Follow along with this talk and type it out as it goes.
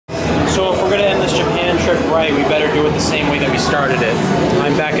we're gonna end this Japan trip right, we better do it the same way that we started it.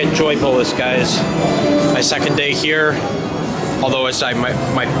 I'm back at Joypolis, guys. My second day here, although it's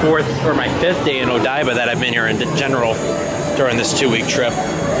my fourth or my fifth day in Odaiba that I've been here in general during this 2-week trip.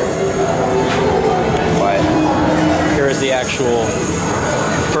 But here is the actual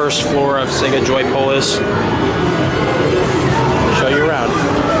first floor of Sega Joypolis. Show you around.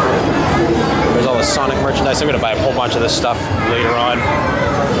 There's all the Sonic merchandise. I'm gonna buy a whole bunch of this stuff later on.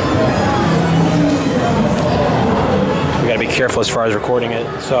 We gotta be careful as far as recording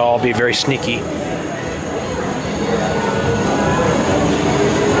it, so I'll be very sneaky.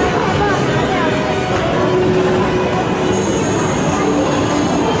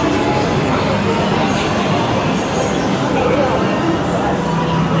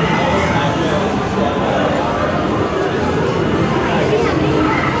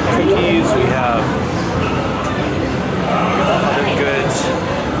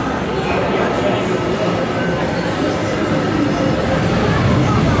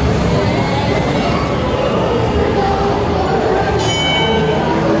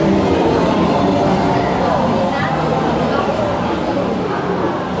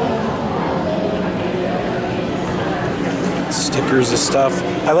 Stickers and stuff.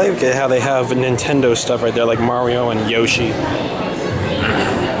 I like how they have Nintendo stuff right there, like Mario and Yoshi.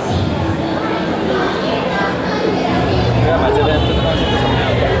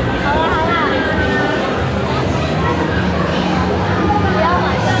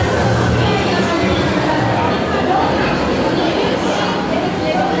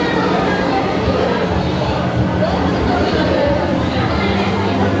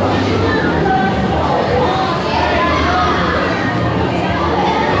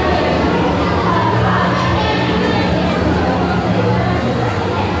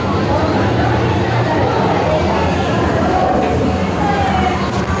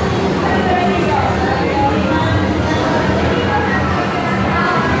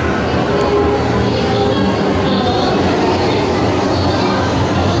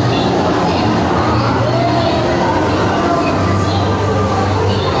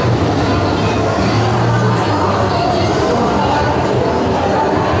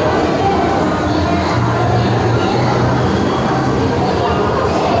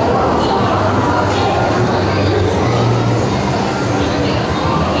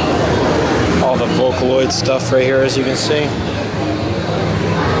 Stuff right here, as you can see.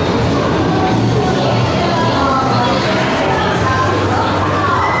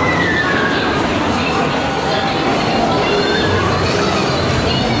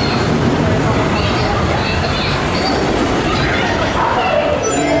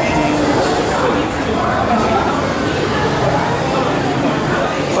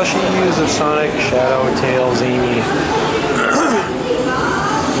 Plushies of Sonic, Shadow, Tails, Amy,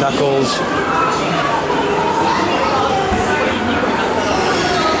 Knuckles.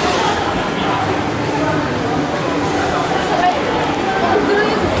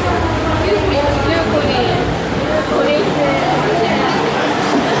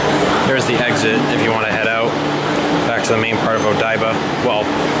 There's the exit if you want to head out back to the main part of Odaiba, well,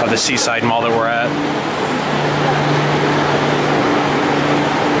 of the seaside mall that we're at.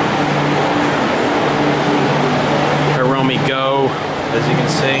 Hiromi Go, as you can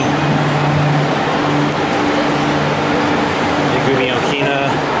see. Megumi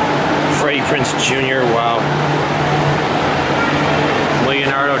Okina, Freddie Prinze Jr., wow.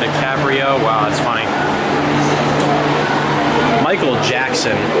 Leonardo DiCaprio, wow, that's funny. Michael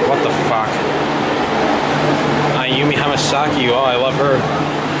Jackson, what the fuck? Ayumi Hamasaki, oh, I love her.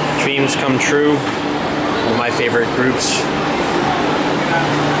 Dreams Come True, one of my favorite groups.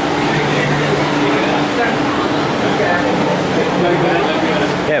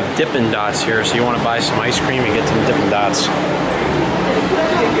 They have Dippin' Dots here, so you want to buy some ice cream and get some Dippin' Dots.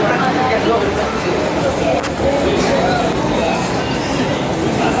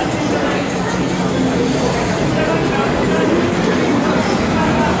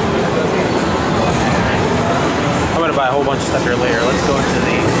 I'm going to buy a whole bunch of stuff here later. Let's go into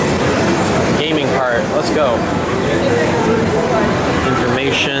the gaming part. Let's go.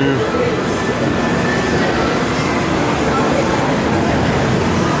 Information.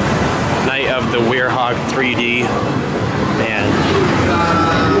 Night of the Werehog 3D. Man.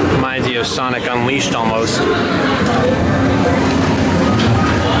 Reminds you of Sonic Unleashed almost.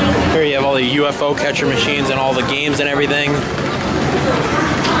 Here you have all the UFO catcher machines and all the games and everything.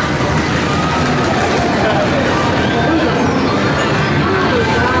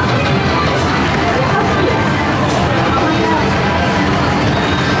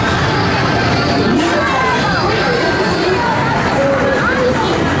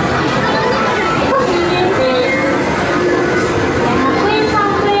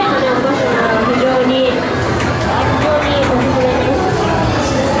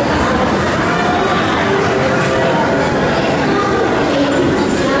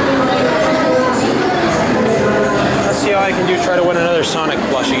 another Sonic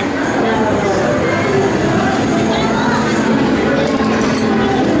plushie.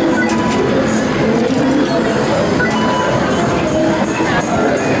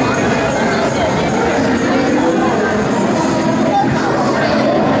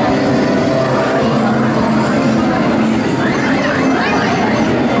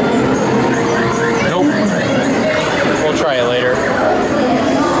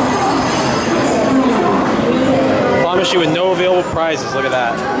 With no available prizes. Look at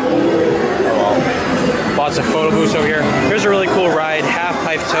that. Oh well. Lots of photo booths over here. Here's a really cool ride, Half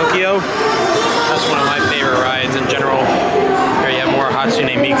Pipe Tokyo. That's one of my favorite rides in general. Here you have more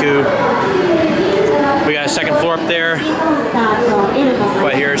Hatsune Miku. We got a second floor up there.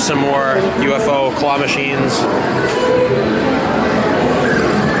 But here's some more UFO claw machines.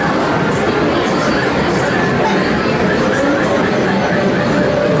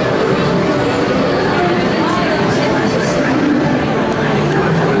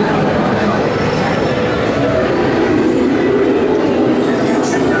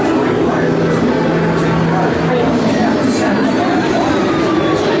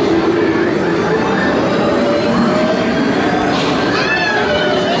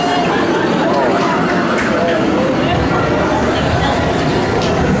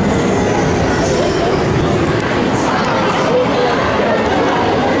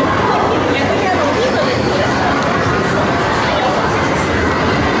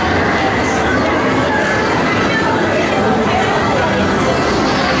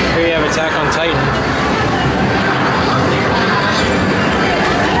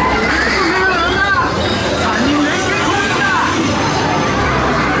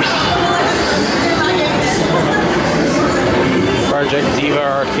 Diva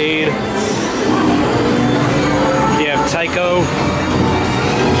Arcade. You have Taiko,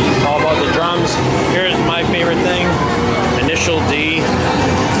 all about the drums. Here's my favorite thing, Initial D.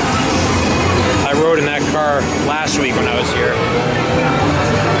 I rode in that car last week when I was here.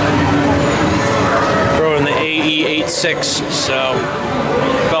 Rode in the AE86, so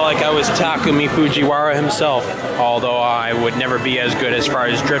felt like I was Takumi Fujiwara himself, although I would never be as good as far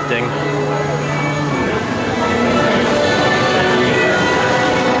as drifting.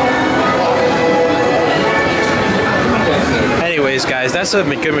 Anyways, guys, that's a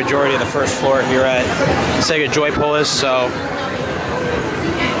good majority of the first floor here at Sega Joypolis, so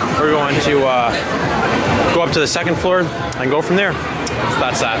we're going to go up to the second floor and go from there. So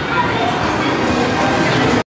that's that.